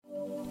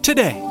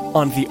Today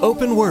on The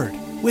Open Word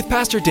with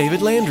Pastor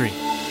David Landry.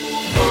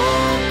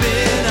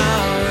 Open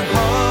our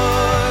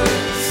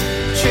hearts,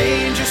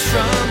 change us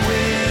from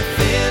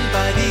within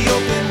by the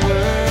open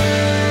word.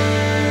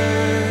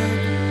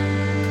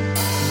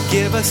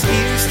 Give us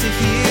ears to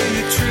hear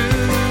your truth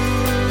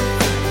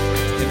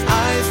and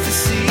eyes to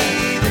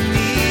see the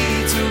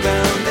needs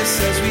around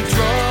us as we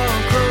draw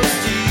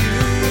close to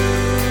you.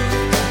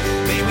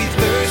 May we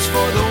thirst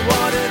for the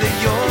water that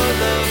your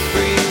love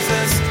brings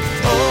us.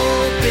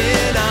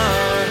 Open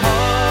our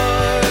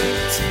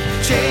hearts,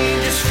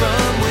 change us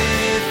from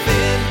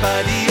within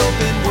by the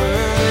open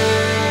word.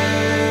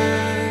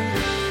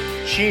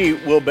 She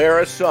will bear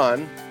a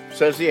son,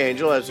 says the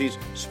angel as he's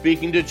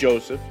speaking to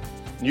Joseph.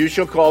 You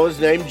shall call his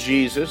name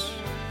Jesus.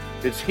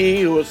 It's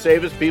he who will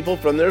save his people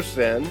from their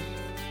sins.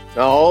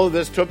 Now all of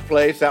this took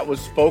place that was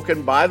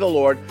spoken by the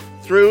Lord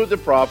through the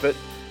prophet,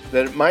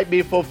 that it might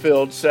be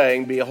fulfilled,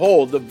 saying,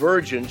 Behold, the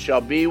virgin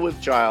shall be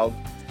with child,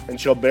 and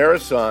shall bear a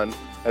son,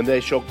 and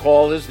they shall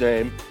call his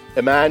name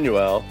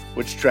Emmanuel,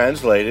 which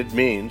translated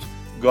means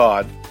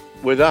God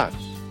with us.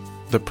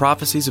 The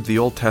prophecies of the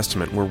Old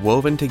Testament were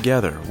woven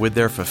together with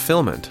their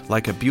fulfillment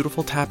like a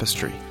beautiful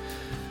tapestry.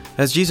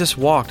 As Jesus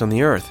walked on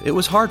the earth, it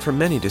was hard for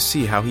many to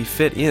see how he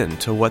fit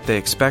into what they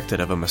expected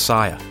of a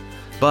Messiah.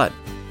 But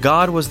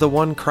God was the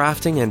one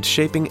crafting and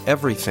shaping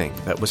everything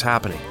that was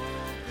happening.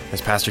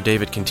 As Pastor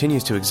David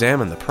continues to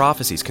examine the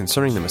prophecies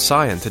concerning the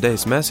Messiah in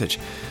today's message,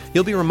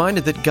 you'll be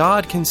reminded that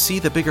God can see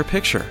the bigger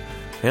picture,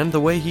 and the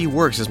way he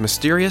works is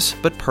mysterious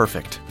but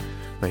perfect.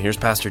 Now here's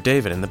Pastor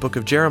David in the book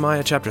of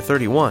Jeremiah chapter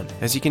 31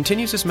 as he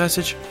continues his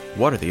message,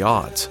 What Are the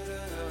Odds?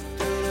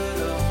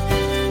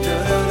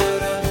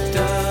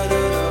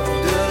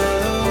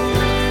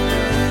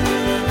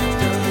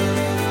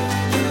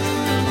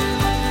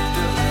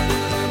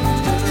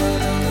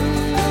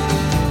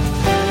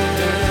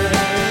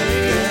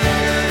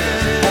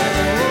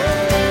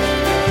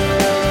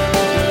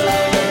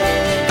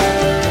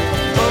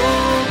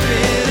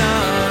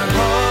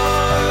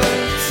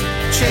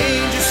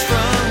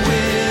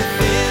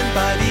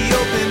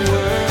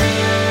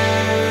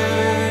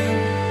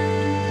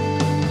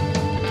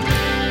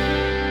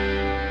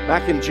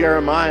 Back in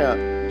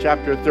Jeremiah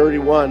chapter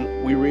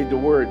 31, we read the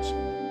words,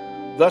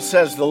 Thus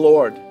says the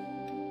Lord,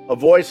 a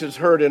voice is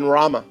heard in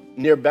Ramah,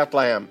 near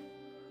Bethlehem,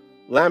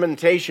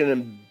 lamentation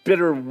and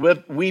bitter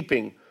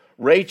weeping.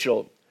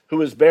 Rachel,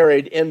 who is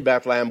buried in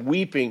Bethlehem,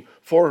 weeping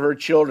for her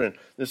children.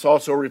 This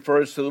also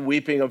refers to the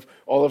weeping of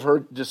all of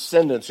her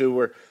descendants who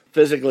were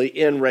physically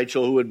in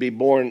Rachel, who would be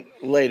born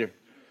later,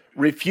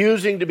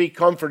 refusing to be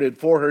comforted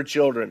for her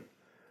children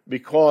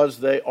because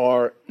they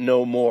are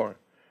no more.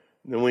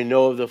 And we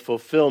know of the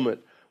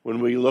fulfillment when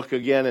we look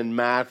again in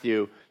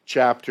Matthew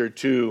chapter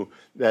 2,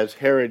 as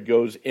Herod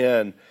goes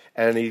in,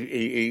 and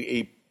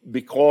he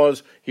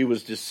because he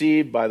was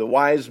deceived by the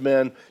wise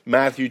men,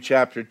 Matthew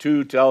chapter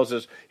 2 tells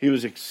us he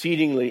was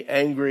exceedingly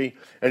angry,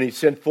 and he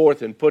sent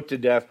forth and put to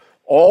death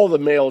all the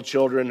male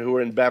children who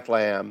were in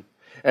Bethlehem,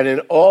 and in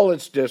all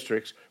its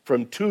districts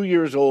from 2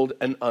 years old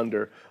and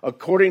under,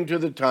 according to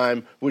the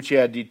time which he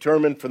had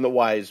determined from the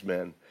wise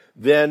men.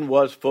 Then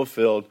was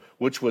fulfilled,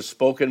 which was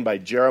spoken by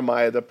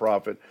Jeremiah the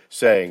prophet,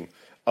 saying,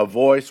 A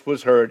voice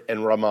was heard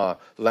in Ramah,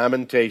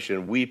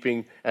 lamentation,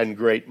 weeping, and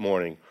great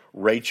mourning.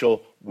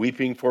 Rachel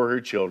weeping for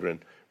her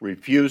children,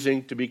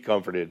 refusing to be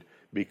comforted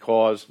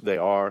because they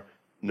are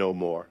no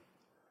more.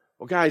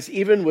 Well, guys,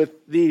 even with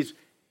these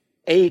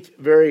 8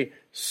 very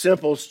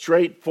simple,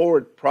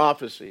 straightforward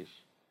prophecies,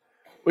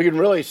 we can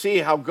really see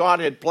how God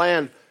had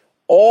planned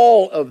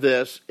all of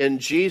this in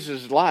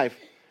Jesus' life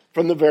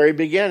from the very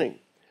beginning.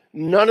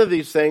 None of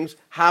these things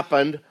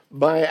happened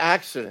by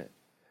accident.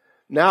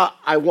 Now,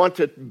 I want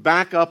to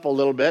back up a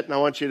little bit, and I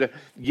want you to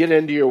get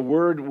into your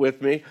word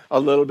with me a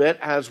little bit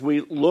as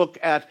we look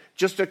at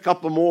just a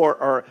couple more,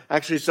 or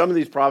actually some of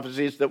these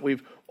prophecies that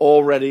we've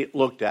already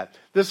looked at.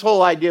 This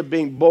whole idea of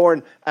being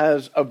born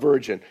as a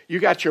virgin. You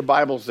got your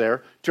Bibles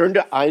there. Turn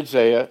to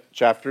Isaiah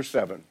chapter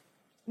 7.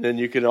 And then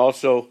you can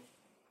also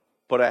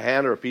put a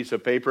hand or a piece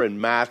of paper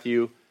in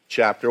Matthew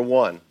chapter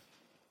 1.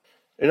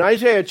 In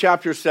Isaiah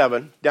chapter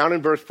 7, down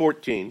in verse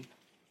 14,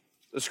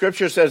 the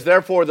scripture says,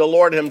 Therefore the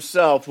Lord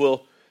himself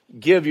will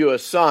give you a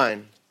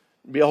sign.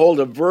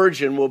 Behold, a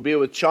virgin will be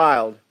with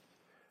child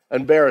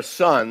and bear a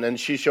son, and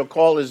she shall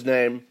call his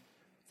name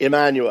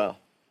Emmanuel.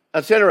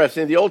 That's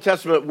interesting. The Old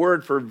Testament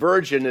word for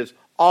virgin is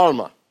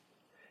Alma,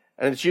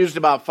 and it's used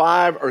about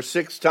 5 or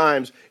 6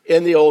 times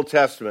in the Old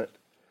Testament.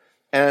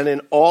 And in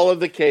all of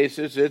the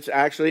cases, it's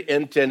actually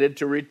intended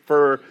to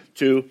refer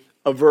to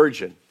a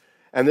virgin.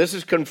 And this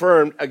is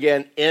confirmed,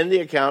 again, in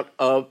the account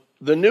of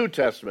the New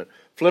Testament.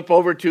 Flip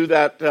over to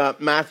that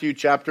Matthew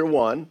chapter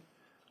 1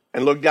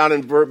 and look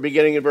down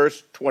beginning in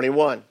verse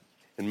 21.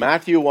 In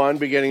Matthew 1,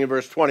 beginning in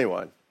verse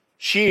 21.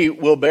 She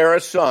will bear a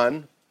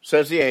son,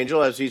 says the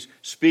angel as he's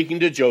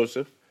speaking to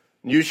Joseph.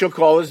 You shall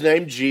call his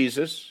name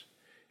Jesus.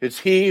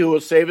 It's he who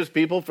will save his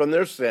people from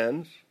their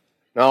sins.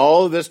 Now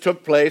all of this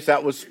took place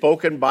that was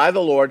spoken by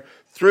the Lord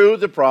through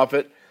the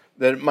prophet,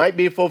 that it might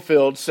be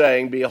fulfilled,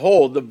 saying,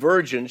 Behold, the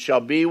virgin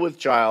shall be with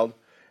child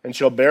and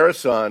shall bear a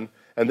son,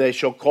 and they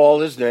shall call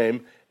his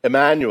name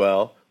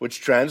Emmanuel,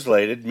 which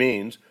translated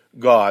means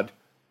God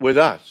with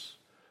us.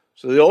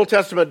 So the Old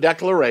Testament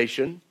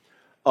declaration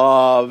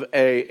of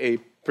a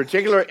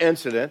particular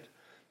incident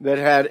that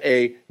had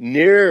a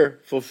near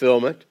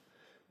fulfillment,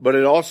 but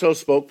it also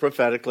spoke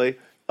prophetically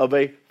of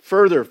a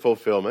further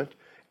fulfillment.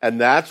 And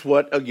that's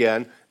what,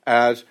 again,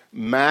 as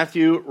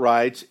Matthew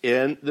writes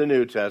in the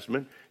New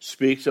Testament,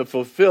 speaks of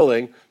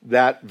fulfilling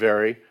that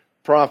very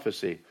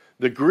prophecy.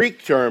 The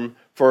Greek term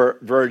for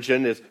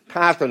virgin is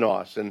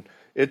pathenos, and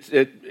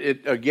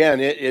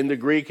in the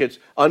Greek, it's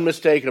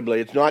unmistakably,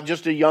 it's not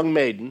just a young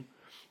maiden.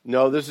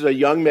 No, this is a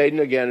young maiden,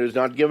 again, who's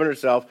not given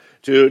herself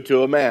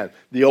to a man.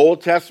 The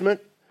Old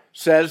Testament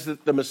says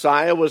that the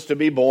Messiah was to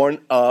be born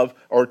of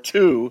or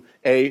to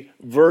a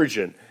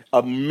virgin.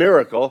 A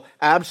miracle,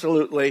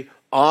 absolutely,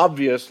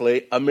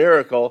 obviously a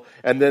miracle.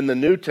 And then the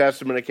New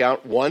Testament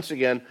account once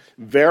again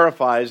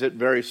verifies it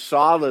very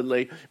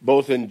solidly,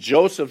 both in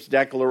Joseph's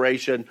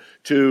declaration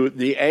to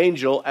the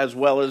angel as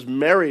well as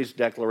Mary's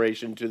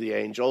declaration to the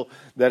angel,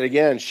 that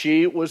again,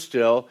 she was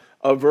still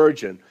a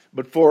virgin.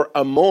 But for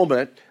a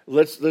moment,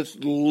 let's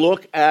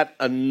look at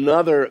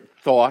another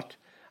thought.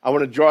 I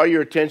want to draw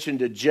your attention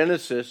to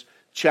Genesis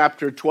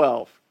chapter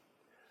 12.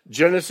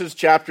 Genesis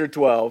chapter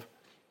 12,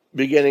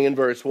 beginning in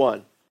verse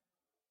 1.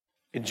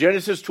 In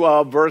Genesis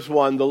 12, verse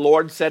 1, the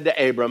Lord said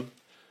to Abram,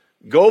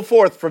 "Go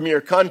forth from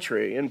your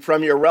country and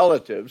from your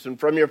relatives and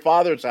from your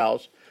father's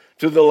house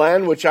to the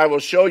land which I will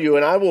show you,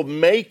 and I will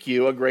make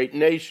you a great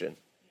nation.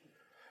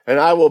 And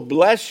I will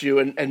bless you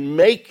and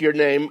make your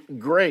name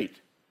great.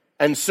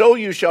 And so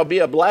you shall be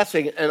a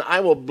blessing, and I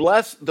will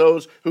bless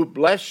those who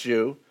bless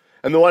you,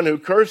 and the one who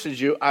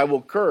curses you I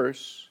will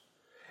curse.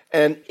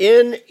 And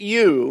in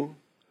you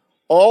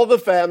all the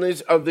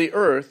families of the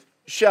earth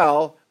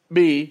shall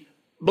be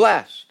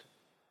blessed."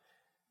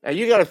 Now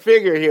you got to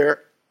figure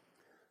here,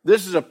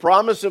 this is a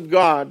promise of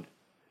God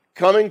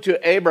coming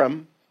to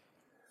Abram,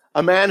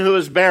 a man who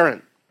is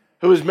barren,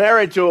 who is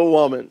married to a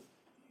woman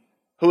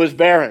who is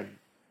barren.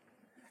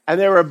 And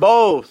they were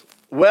both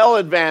well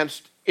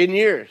advanced in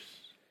years.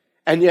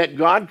 And yet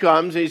God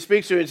comes and he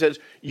speaks to him and says,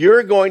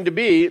 "You're going to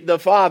be the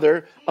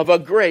father of a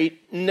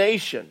great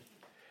nation."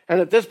 And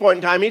at this point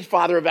in time, he's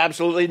father of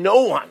absolutely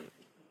no one.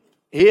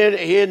 He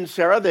and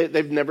Sarah,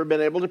 they've never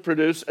been able to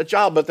produce a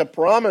child. But the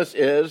promise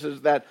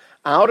is that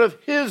out of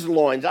his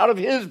loins, out of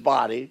his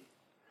body,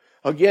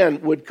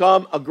 again, would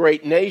come a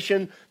great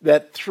nation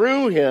that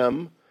through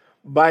him,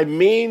 by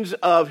means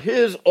of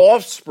his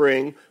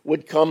offspring,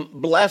 would come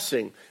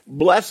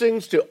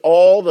blessings to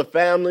all the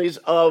families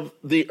of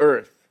the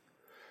earth.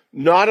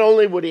 Not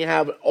only would he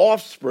have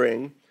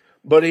offspring,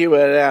 but he would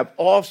have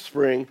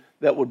offspring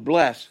that would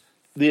bless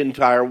the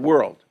entire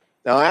world.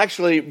 Now,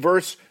 actually,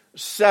 verse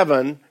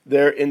 7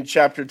 there in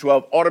chapter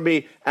 12 ought to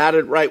be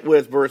added right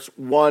with verse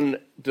 1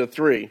 to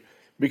 3,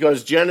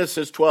 because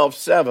Genesis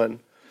 12:7,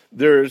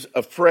 there's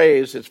a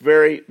phrase that's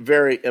very,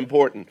 very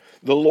important.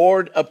 The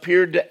Lord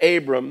appeared to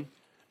Abram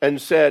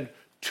and said,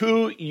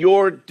 "To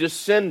your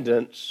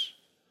descendants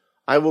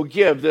I will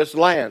give this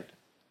land."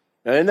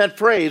 Now, in that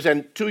phrase,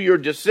 "and to your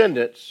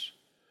descendants,"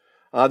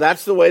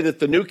 that's the way that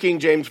the New King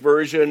James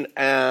Version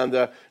and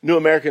the New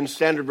American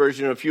Standard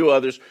Version and a few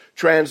others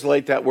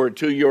translate that word,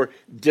 "to your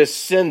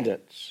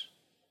descendants."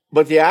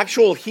 But the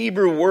actual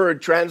Hebrew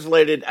word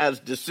translated as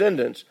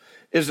descendants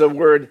is the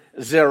word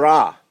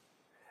zerah.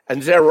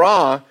 And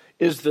zerah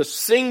is the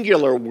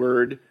singular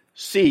word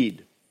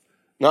seed,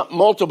 not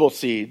multiple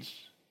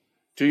seeds.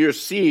 To your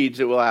seeds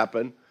it will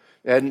happen.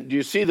 And do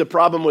you see the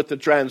problem with the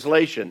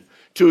translation?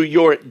 To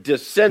your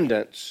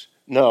descendants.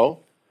 No.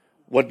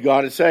 What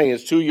God is saying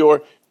is to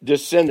your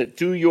descendant,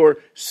 to your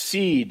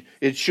seed.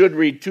 It should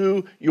read,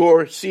 "To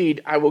your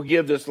seed I will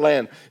give this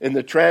land." In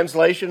the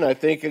translation, I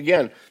think,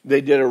 again,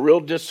 they did a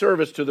real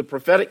disservice to the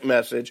prophetic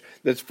message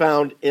that's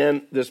found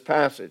in this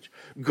passage.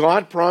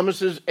 God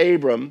promises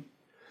Abram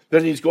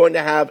that he's going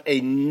to have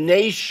a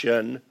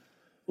nation,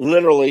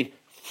 literally,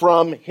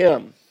 from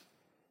him.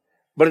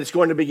 But it's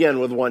going to begin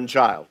with one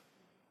child.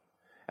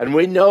 And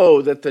we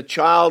know that the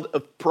child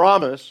of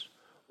promise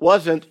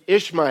wasn't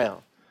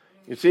Ishmael.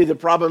 You see, the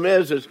problem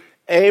is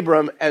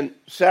Abram and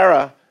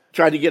Sarah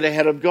tried to get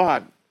ahead of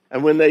God.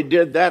 And when they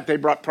did that, they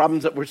brought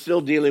problems that we're still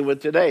dealing with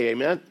today.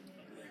 Amen?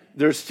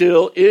 There's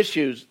still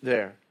issues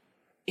there.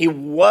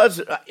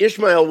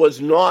 Ishmael was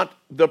not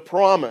the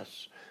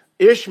promise.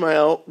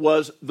 Ishmael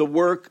was the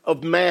work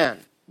of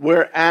man.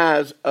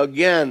 Whereas,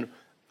 again,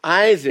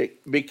 Isaac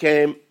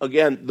became,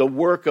 again, the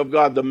work of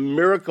God, the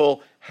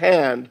miracle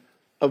hand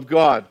of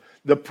God.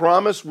 The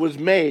promise was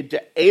made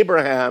to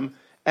Abraham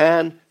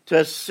and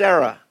to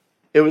Sarah.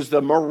 It was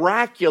the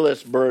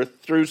miraculous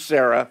birth through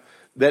Sarah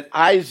that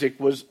Isaac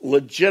was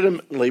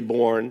legitimately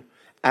born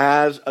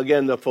as,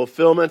 again, the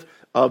fulfillment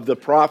of the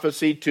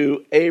prophecy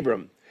to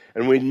Abram.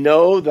 And we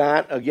know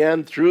that,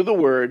 again, through the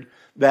word,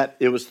 that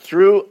it was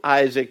through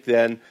Isaac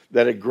then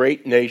that a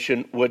great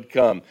nation would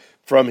come.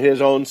 from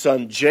his own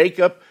son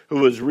Jacob, who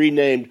was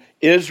renamed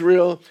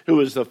Israel, who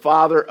was the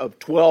father of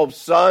 12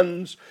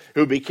 sons,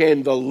 who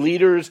became the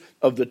leaders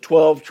of the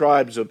 12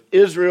 tribes of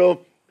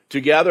Israel.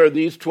 Together,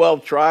 these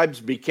 12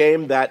 tribes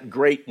became that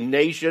great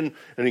nation.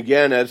 And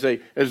again, as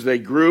they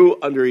grew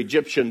under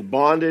Egyptian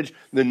bondage,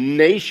 the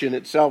nation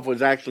itself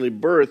was actually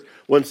birthed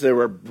once they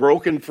were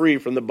broken free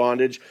from the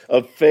bondage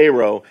of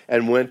Pharaoh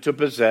and went to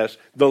possess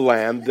the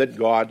land that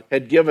God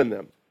had given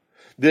them.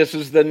 This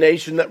is the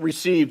nation that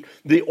received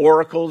the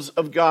oracles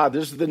of God.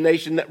 This is the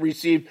nation that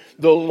received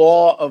the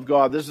law of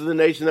God. This is the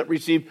nation that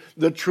received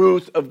the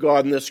truth of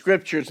God and the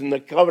scriptures and the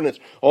covenants.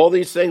 All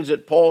these things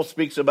that Paul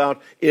speaks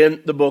about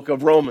in the book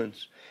of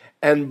Romans.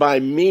 And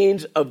by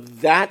means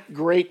of that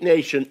great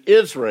nation,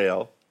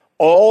 Israel,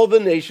 all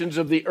the nations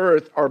of the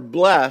earth are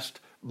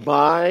blessed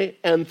by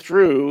and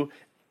through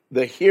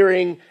the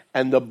hearing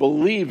and the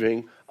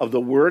believing of the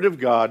word of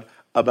God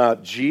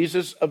about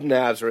Jesus of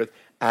Nazareth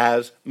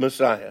as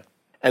Messiah.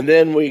 And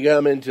then we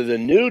come into the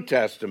New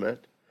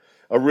Testament,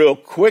 a real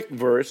quick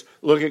verse.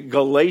 Look at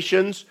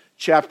Galatians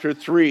chapter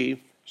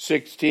 3,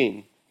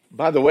 16.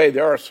 By the way,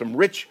 there are some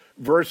rich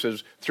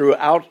verses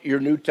throughout your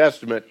New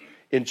Testament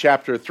in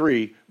chapter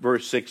 3,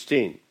 verse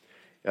 16.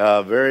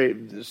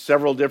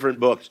 Several different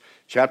books.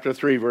 Chapter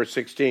 3, verse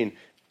 16.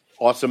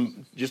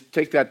 Awesome. Just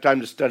take that time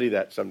to study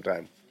that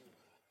sometime.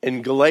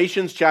 In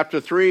Galatians chapter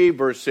 3,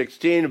 verse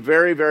 16, a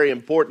very, very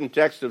important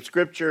text of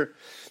Scripture.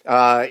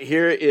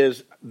 Here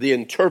is the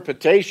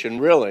interpretation,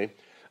 really,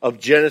 of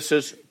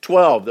Genesis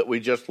 12 that we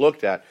just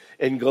looked at.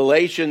 In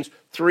Galatians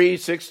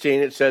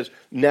 3:16, it says,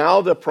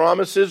 "Now the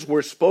promises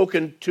were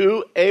spoken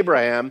to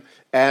Abraham,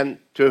 and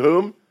to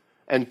whom?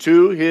 And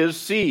to his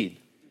seed."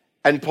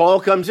 And Paul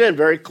comes in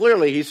very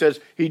clearly. He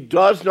says, he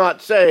does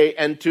not say,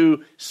 "and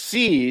to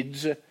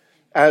seeds,"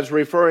 as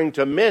referring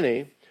to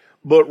many,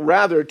 but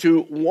rather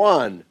to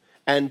one,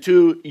 "and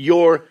to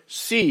your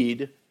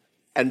seed."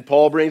 And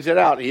Paul brings it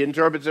out. He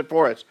interprets it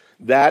for us.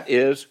 That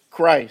is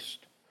Christ.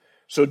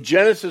 So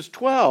Genesis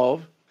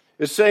 12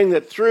 is saying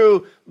that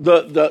through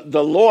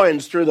the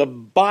loins, through the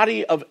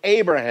body of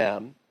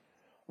Abraham,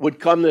 would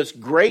come this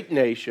great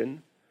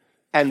nation,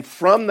 and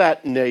from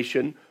that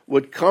nation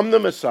would come the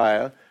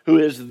Messiah, who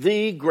is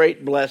the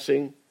great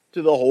blessing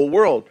to the whole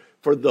world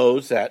for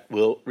those that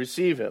will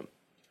receive him.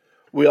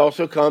 We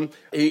also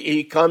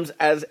he comes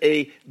as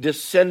a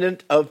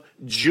descendant of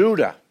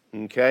Judah.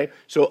 Okay,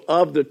 so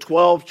of the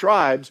 12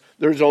 tribes,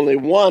 there's only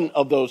one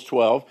of those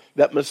 12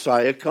 that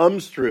Messiah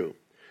comes through.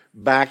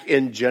 Back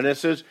in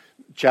Genesis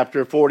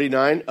chapter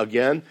 49,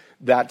 again,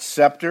 that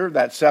scepter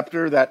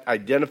that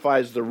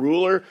identifies the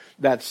ruler,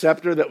 that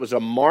scepter that was a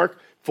mark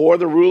for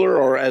the ruler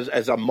or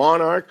as a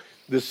monarch,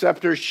 the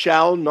scepter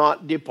shall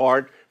not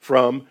depart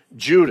from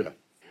Judah,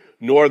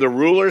 nor the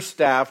ruler's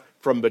staff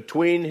from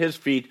between his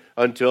feet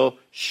until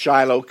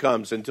Shiloh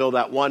comes, until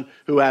that one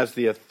who has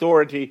the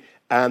authority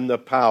and the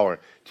power,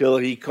 till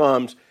he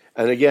comes.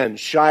 And again,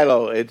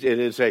 Shiloh, it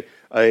is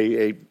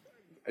I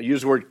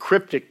use the word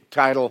cryptic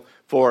title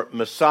for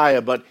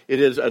Messiah, but it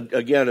is,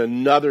 again,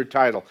 another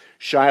title.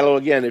 Shiloh,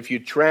 again, if you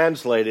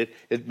translate it,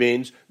 it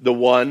means the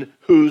one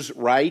whose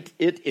right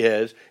it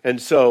is.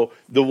 And so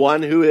the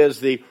one who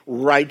is the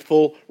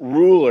rightful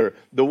ruler,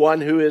 the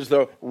one who is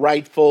the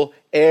rightful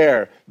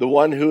heir, the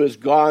one who is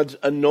God's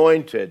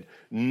anointed,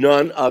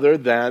 none other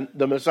than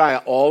the Messiah.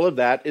 All of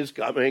that is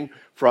coming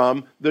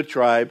from the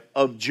tribe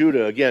of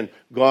Judah. Again,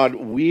 God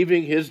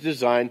weaving his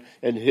design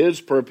and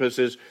his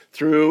purposes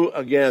through,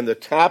 again, the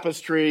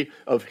tapestry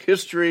of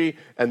history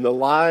and the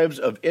lives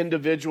of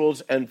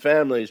individuals and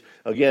families.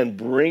 Again,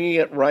 bringing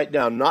it right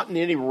down, not in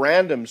any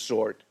random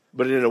sort,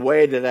 but in a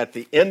way that at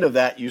the end of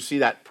that, you see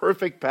that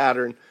perfect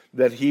pattern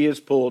that he has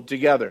pulled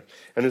together.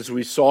 And as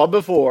we saw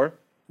before,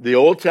 the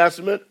Old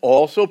Testament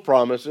also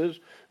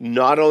promises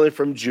not only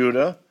from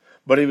Judah,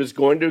 but he was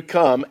going to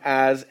come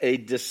as a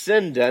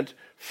descendant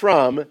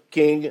from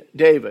King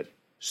David.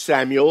 2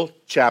 Samuel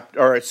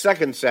chapter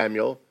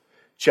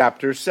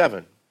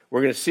 7.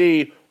 We're going to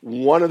see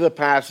one of the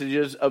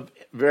passages of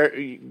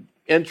very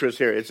interest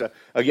here. It's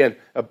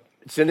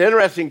an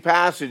interesting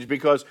passage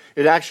because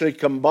it actually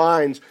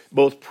combines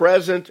both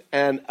present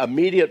and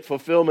immediate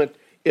fulfillment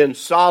in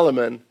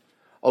Solomon,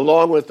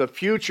 along with the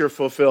future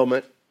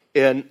fulfillment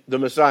in the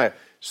Messiah.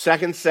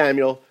 2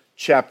 Samuel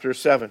chapter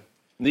 7.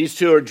 These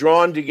two are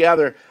drawn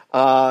together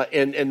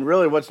in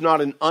really what's not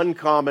an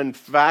uncommon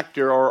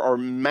factor or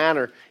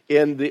manner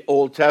in the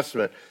Old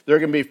Testament. There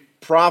can be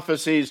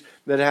prophecies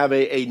that have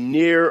a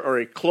near or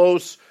a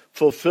close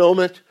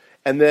fulfillment,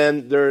 and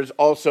then there's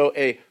also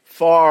a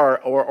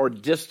far or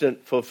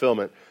distant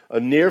fulfillment. A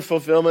near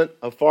fulfillment,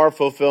 a far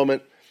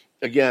fulfillment,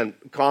 again,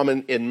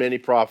 common in many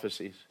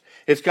prophecies.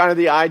 It's kind of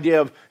the idea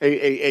of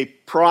a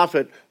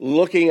prophet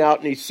looking out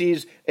and he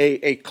sees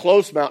a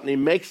close mountain. He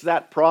makes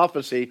that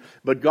prophecy,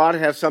 but God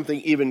has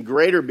something even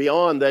greater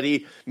beyond that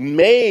he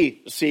may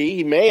see,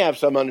 he may have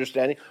some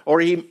understanding, or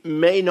he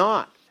may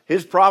not.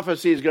 His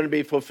prophecy is going to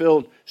be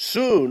fulfilled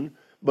soon,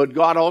 but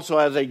God also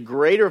has a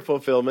greater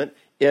fulfillment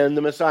in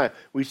the Messiah.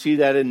 We see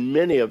that in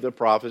many of the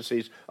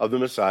prophecies of the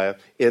Messiah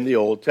in the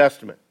Old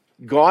Testament.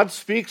 God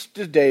speaks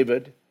to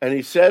David, and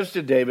he says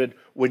to David,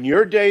 when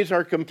your days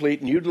are complete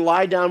and you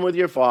lie down with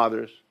your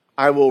fathers,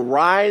 I will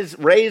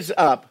raise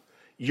up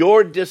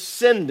your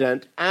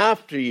descendant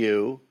after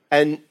you,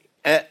 and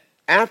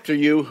after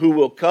you who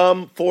will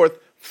come forth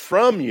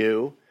from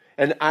you,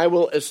 and I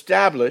will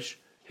establish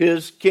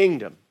his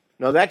kingdom.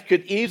 Now that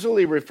could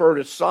easily refer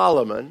to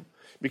Solomon,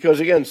 because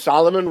again,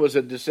 Solomon was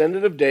a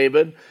descendant of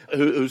David,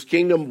 whose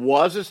kingdom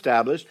was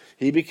established.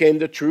 He became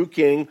the true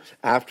king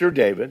after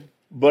David.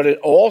 But it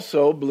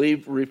also,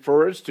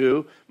 refers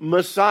to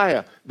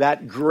Messiah,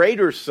 that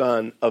greater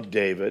son of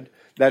David,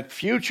 that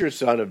future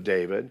son of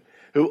David,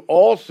 who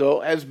also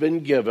has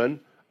been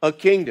given a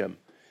kingdom.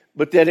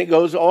 But then it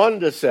goes on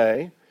to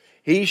say,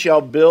 he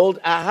shall build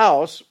a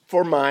house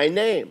for my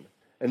name.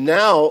 And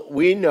now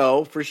we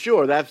know for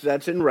sure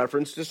that's in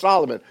reference to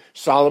Solomon.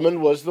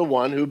 Solomon was the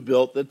one who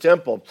built the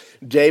temple.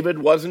 David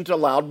wasn't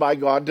allowed by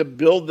God to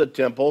build the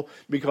temple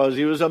because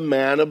he was a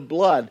man of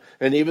blood.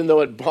 And even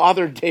though it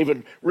bothered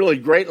David really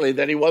greatly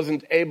that he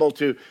wasn't able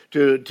to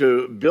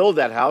build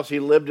that house, he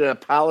lived in a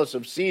palace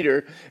of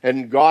cedar,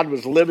 and God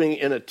was living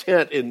in a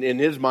tent in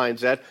his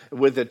mindset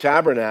with the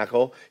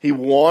tabernacle. He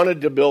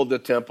wanted to build the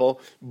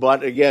temple,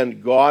 but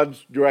again,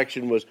 God's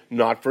direction was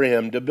not for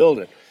him to build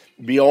it.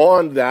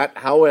 Beyond that,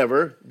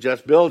 however,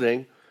 just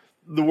building,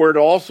 the Lord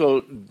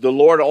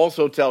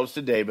also tells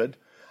to David,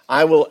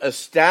 I will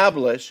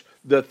establish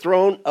the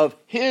throne of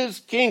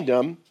his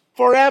kingdom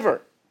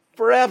forever.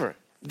 Forever.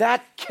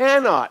 That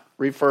cannot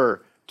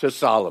refer to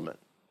Solomon.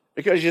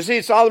 Because you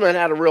see, Solomon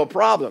had a real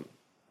problem.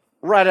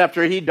 Right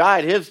after he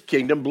died, his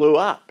kingdom blew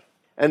up.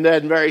 And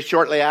then very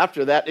shortly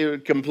after that,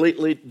 it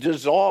completely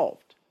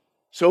dissolved.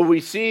 So we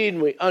see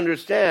and we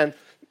understand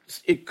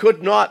it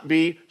could not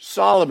be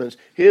Solomon's.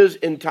 His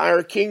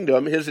entire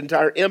kingdom, his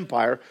entire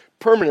empire,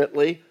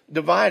 permanently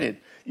divided.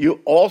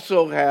 You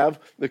also have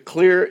the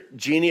clear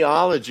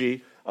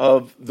genealogy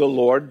of the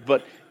Lord,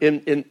 but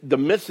in the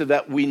midst of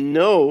that, we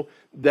know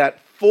that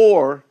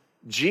for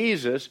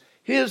Jesus,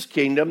 his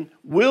kingdom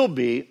will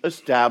be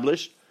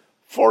established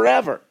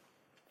forever.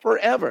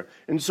 Forever.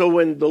 And so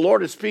when the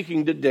Lord is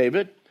speaking to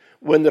David,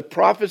 when the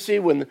prophecy,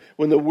 when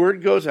the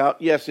word goes out,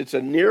 yes, it's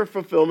a near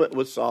fulfillment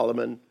with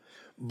Solomon,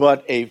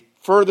 but a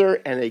further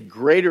and a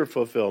greater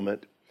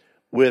fulfillment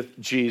with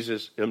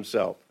Jesus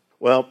himself.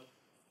 Well,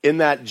 in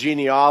that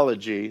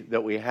genealogy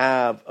that we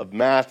have of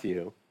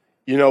Matthew,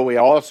 we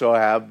also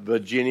have the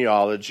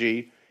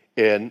genealogy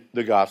in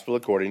the gospel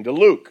according to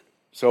Luke.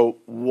 So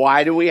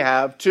why do we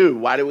have two?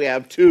 Why do we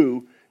have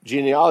two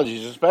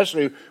genealogies?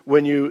 Especially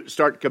when you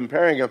start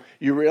comparing them,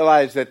 you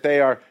realize that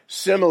they are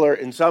similar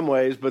in some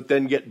ways, but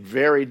then get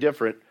very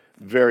different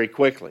very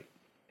quickly.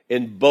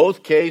 In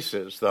both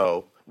cases,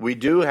 though, we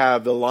do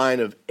have the line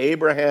of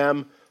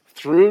Abraham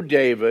through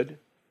David,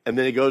 and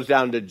then it goes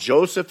down to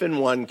Joseph in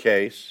one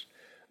case,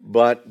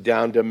 but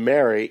down to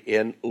Mary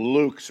in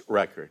Luke's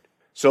record.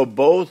 So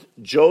both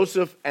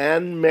Joseph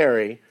and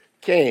Mary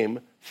came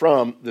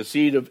from the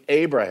seed of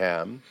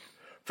Abraham,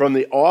 from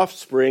the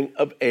offspring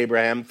of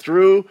Abraham,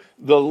 through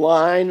the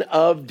line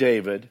of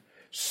David,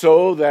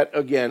 so that,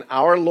 again,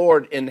 our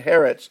Lord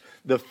inherits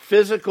the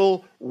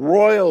physical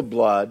royal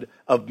blood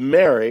of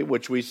Mary,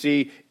 which we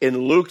see in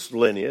Luke's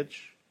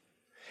lineage,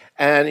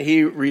 and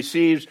he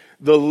receives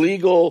the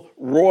legal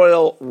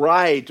royal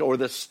right or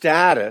the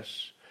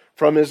status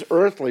from his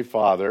earthly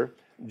father,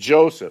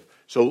 Joseph.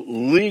 So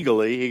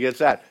legally, he gets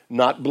that.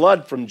 Not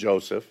blood from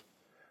Joseph,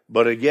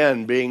 but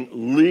again, being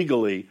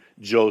legally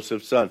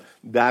Joseph's son.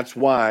 That's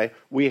why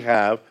we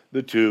have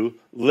the two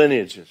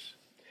lineages.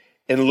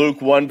 In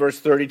Luke 1, verse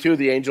 32,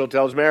 the angel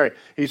tells Mary,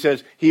 he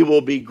says, he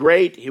will be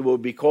great, he will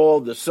be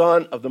called the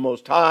Son of the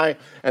Most High,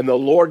 and the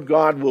Lord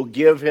God will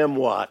give him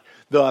what?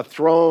 The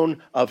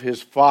throne of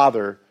his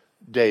father,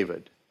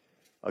 David.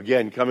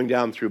 Again, coming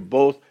down through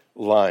both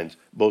lines,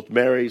 both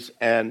Mary's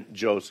and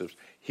Joseph's.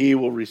 He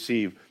will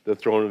receive the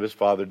throne of his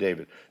father,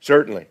 David.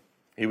 Certainly,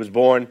 he was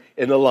born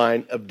in the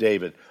line of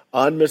David,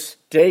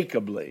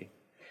 unmistakably.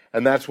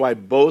 And that's why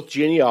both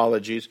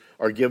genealogies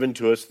are given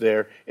to us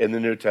there in the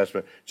New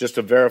Testament, just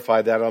to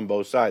verify that on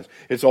both sides.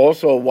 It's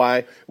also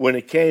why when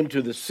it came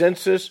to the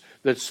census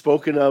that's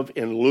spoken of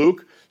in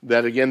Luke,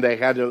 that again they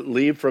had to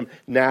leave from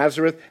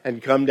Nazareth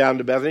and come down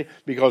to Bethany,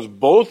 because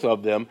both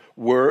of them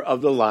were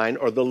of the line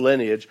or the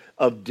lineage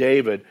of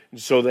David.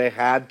 And so they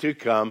had to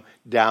come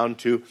down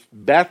to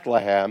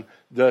Bethlehem,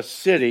 the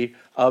city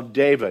of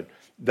David,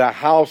 the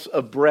house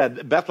of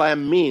bread.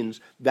 Bethlehem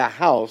means the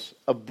house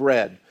of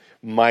bread.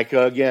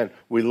 Micah, again,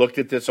 we looked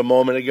at this a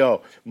moment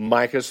ago.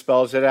 Micah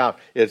spells it out.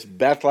 It's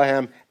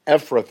Bethlehem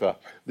Ephrathah.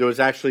 There was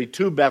actually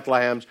two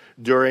Bethlehems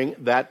during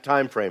that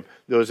time frame.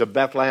 There was a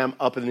Bethlehem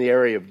up in the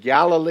area of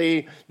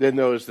Galilee. Then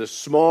there was the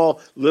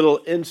small, little,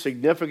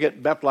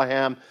 insignificant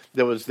Bethlehem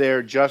that was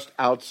there just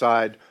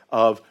outside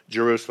of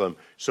Jerusalem.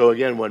 So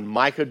again, when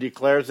Micah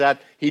declares that,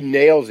 he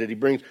nails it. He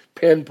brings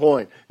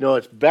pinpoint. No,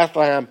 it's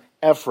Bethlehem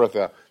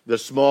Ephrathah, the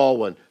small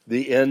one,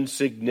 the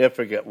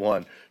insignificant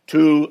one.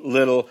 too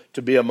little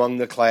to be among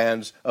the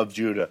clans of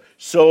Judah.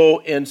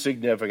 So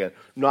insignificant,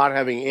 not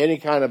having any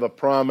kind of a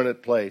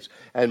prominent place.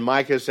 And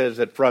Micah says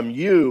that from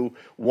you,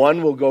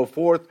 one will go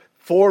forth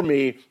for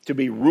me to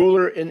be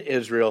ruler in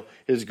Israel.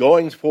 His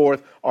goings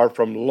forth are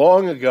from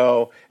long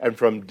ago and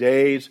from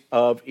days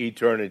of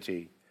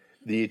eternity.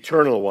 The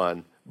eternal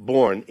one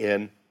born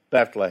in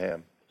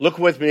Bethlehem. Look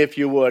with me, if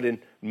you would,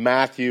 in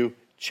Matthew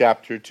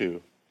chapter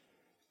 2.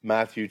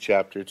 Matthew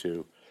chapter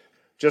 2.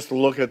 Just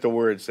look at the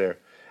words there.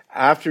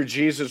 After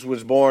Jesus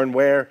was born,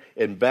 where?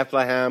 In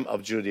Bethlehem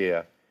of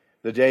Judea,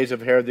 the days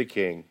of Herod the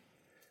king.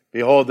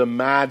 Behold, the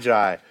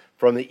Magi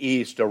from the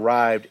east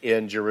arrived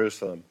in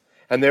Jerusalem.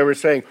 And they were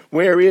saying,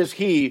 where is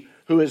he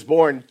who is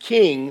born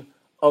King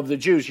of the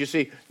Jews? You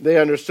see, they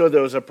understood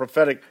there was a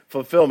prophetic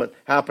fulfillment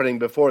happening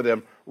before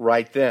them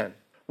right then.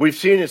 We've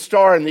seen his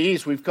star in the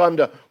east. We've come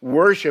to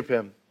worship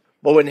him.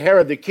 But when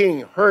Herod the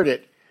king heard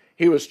it,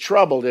 he was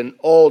troubled, and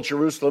all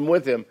Jerusalem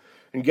with him.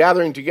 And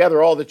gathering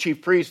together all the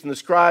chief priests and the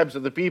scribes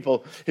of the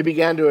people, he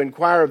began to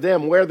inquire of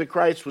them where the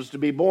Christ was to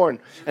be born.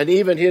 And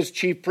even his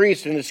chief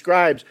priests and his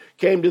scribes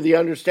came to the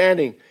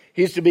understanding,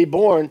 he's to be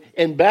born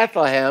in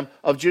Bethlehem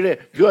of Judea.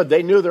 Good,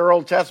 they knew their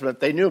Old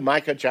Testament. They knew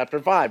Micah chapter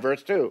 5,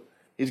 verse 2.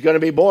 He's going to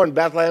be born in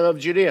Bethlehem of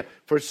Judea,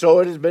 for so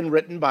it has been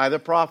written by the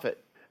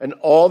prophet. And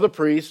all the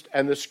priests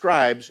and the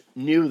scribes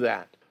knew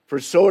that. For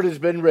so it has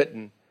been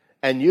written,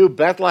 and you,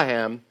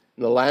 Bethlehem,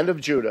 in the land of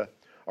Judah,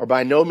 are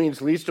by no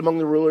means least among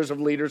the rulers of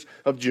leaders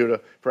of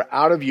Judah, for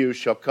out of you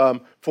shall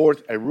come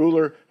forth a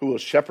ruler who will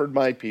shepherd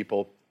my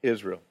people,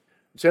 Israel.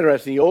 It's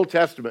interesting, the Old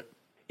Testament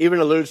even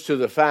alludes to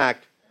the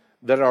fact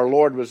that our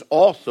Lord was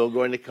also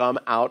going to come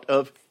out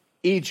of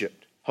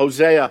Egypt.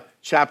 Hosea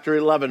chapter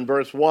 11,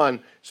 verse 1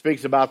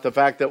 speaks about the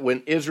fact that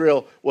when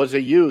Israel was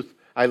a youth,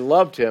 I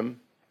loved him,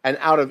 and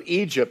out of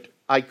Egypt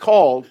I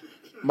called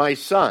my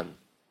son.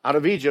 Out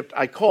of Egypt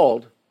I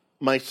called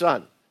my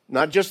son.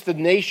 Not just the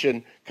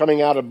nation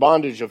coming out of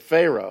bondage of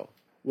Pharaoh.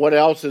 What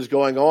else is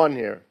going on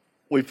here?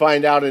 We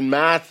find out in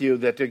Matthew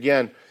that,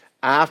 again,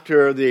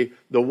 after the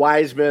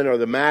wise men or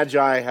the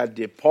Magi had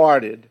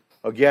departed,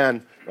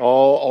 again,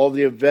 all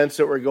the events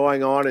that were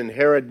going on, and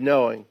Herod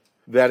knowing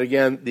that,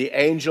 again, the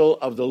angel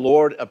of the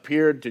Lord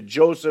appeared to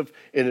Joseph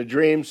in a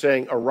dream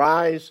saying,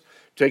 arise,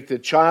 take the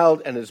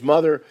child and his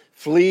mother,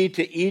 flee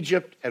to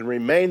Egypt and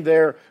remain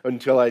there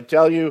until I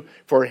tell you,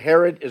 for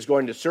Herod is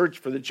going to search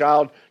for the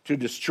child to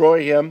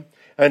destroy him.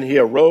 And he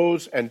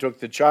arose and took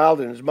the child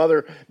and his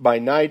mother by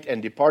night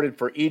and departed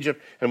for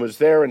Egypt and was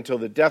there until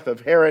the death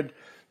of Herod,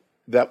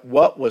 that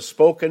what was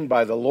spoken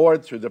by the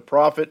Lord through the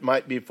prophet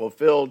might be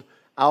fulfilled.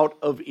 Out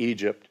of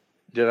Egypt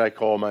did I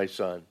call my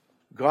son.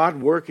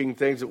 God working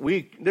things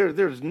that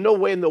there's no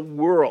way in the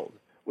world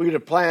we could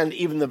have planned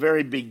even the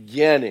very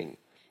beginning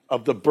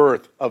of the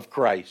birth of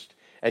Christ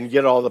and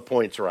get all the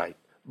points right.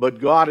 But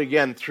God,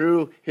 again,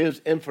 through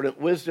his infinite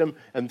wisdom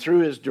and through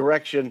his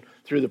direction,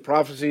 through the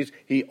prophecies,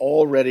 he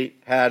already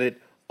had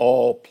it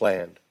all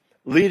planned.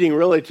 Leading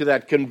really to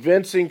that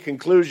convincing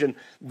conclusion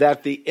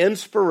that the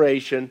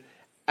inspiration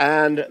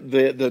and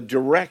the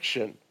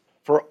direction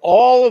for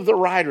all of the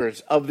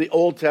writers of the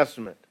Old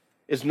Testament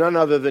is none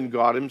other than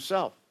God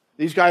himself.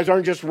 These guys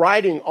aren't just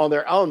writing on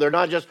their own. They're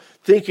not just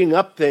thinking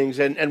up things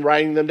and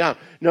writing them down.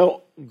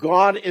 No,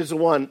 God is the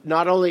one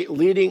not only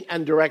leading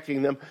and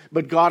directing them,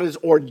 but God is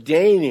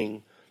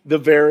ordaining the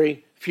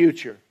very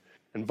future.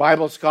 And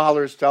Bible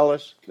scholars tell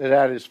us that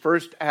at his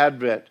first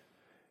advent,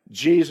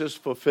 Jesus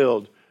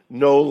fulfilled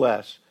no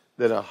less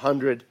than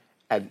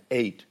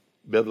 108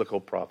 biblical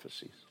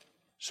prophecies.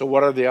 So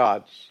what are the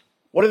odds?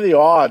 What are the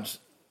odds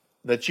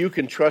that you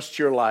can trust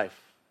your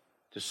life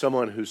to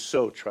someone who's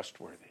so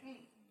trustworthy?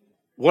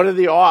 What are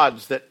the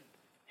odds that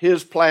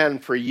his plan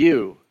for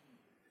you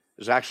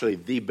is actually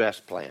the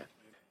best plan?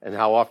 And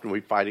how often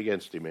we fight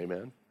against him,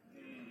 amen?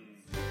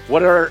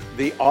 What are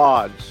the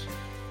odds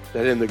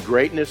that in the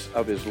greatness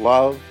of his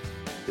love,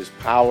 his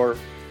power,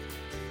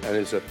 and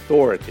his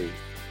authority,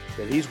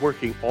 that he's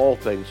working all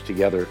things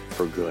together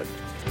for good?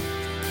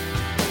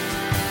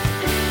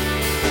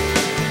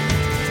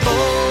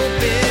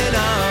 Open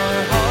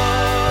our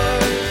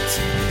hearts,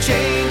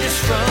 change us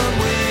from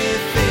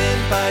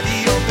within by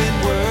the open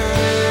word.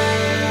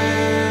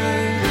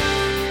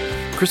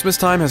 Christmas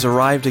time has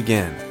arrived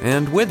again,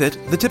 and with it,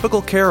 the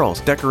typical carols,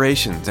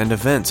 decorations, and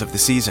events of the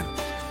season.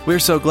 We're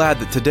so glad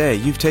that today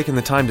you've taken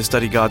the time to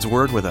study God's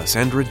Word with us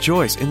and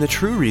rejoice in the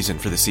true reason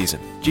for the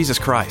season, Jesus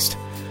Christ.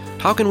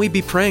 How can we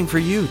be praying for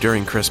you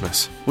during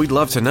Christmas? We'd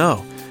love to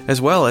know,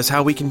 as well as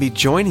how we can be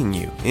joining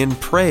you in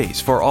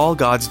praise for all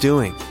God's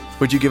doing.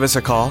 Would you give us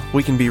a call?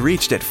 We can be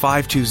reached at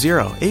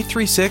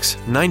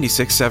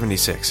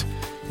 520-836-9676.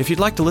 If you'd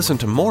like to listen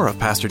to more of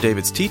Pastor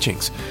David's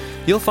teachings,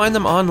 you'll find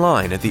them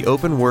online at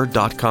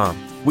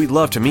theopenword.com. We'd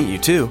love to meet you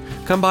too.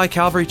 Come by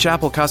Calvary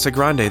Chapel, Casa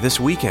Grande this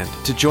weekend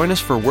to join us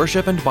for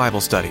worship and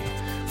Bible study.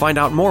 Find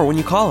out more when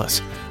you call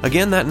us.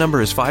 Again, that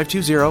number is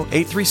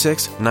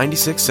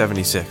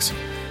 520-836-9676.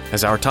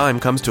 As our time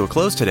comes to a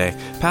close today,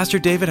 Pastor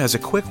David has a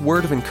quick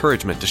word of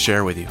encouragement to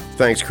share with you.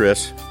 Thanks,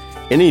 Chris.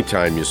 Any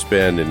time you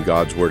spend in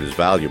God's Word is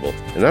valuable,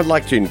 and I'd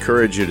like to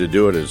encourage you to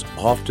do it as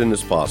often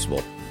as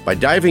possible. By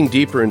diving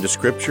deeper into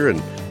Scripture and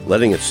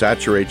letting it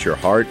saturate your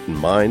heart and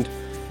mind,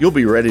 you'll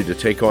be ready to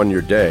take on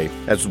your day,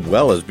 as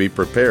well as be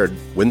prepared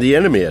when the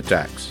enemy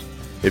attacks.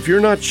 If you're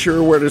not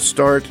sure where to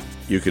start,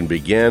 you can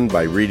begin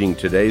by reading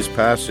today's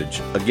passage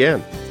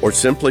again, or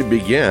simply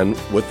begin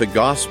with the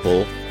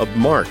Gospel of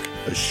Mark,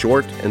 a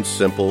short and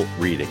simple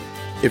reading.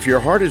 If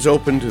your heart is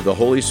open to the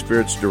Holy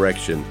Spirit's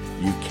direction,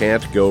 you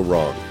can't go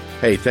wrong.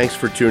 Hey, thanks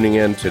for tuning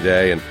in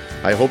today, and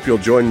I hope you'll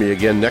join me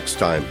again next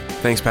time.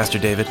 Thanks, Pastor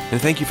David, and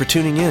thank you for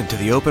tuning in to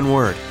the Open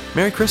Word.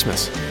 Merry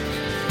Christmas.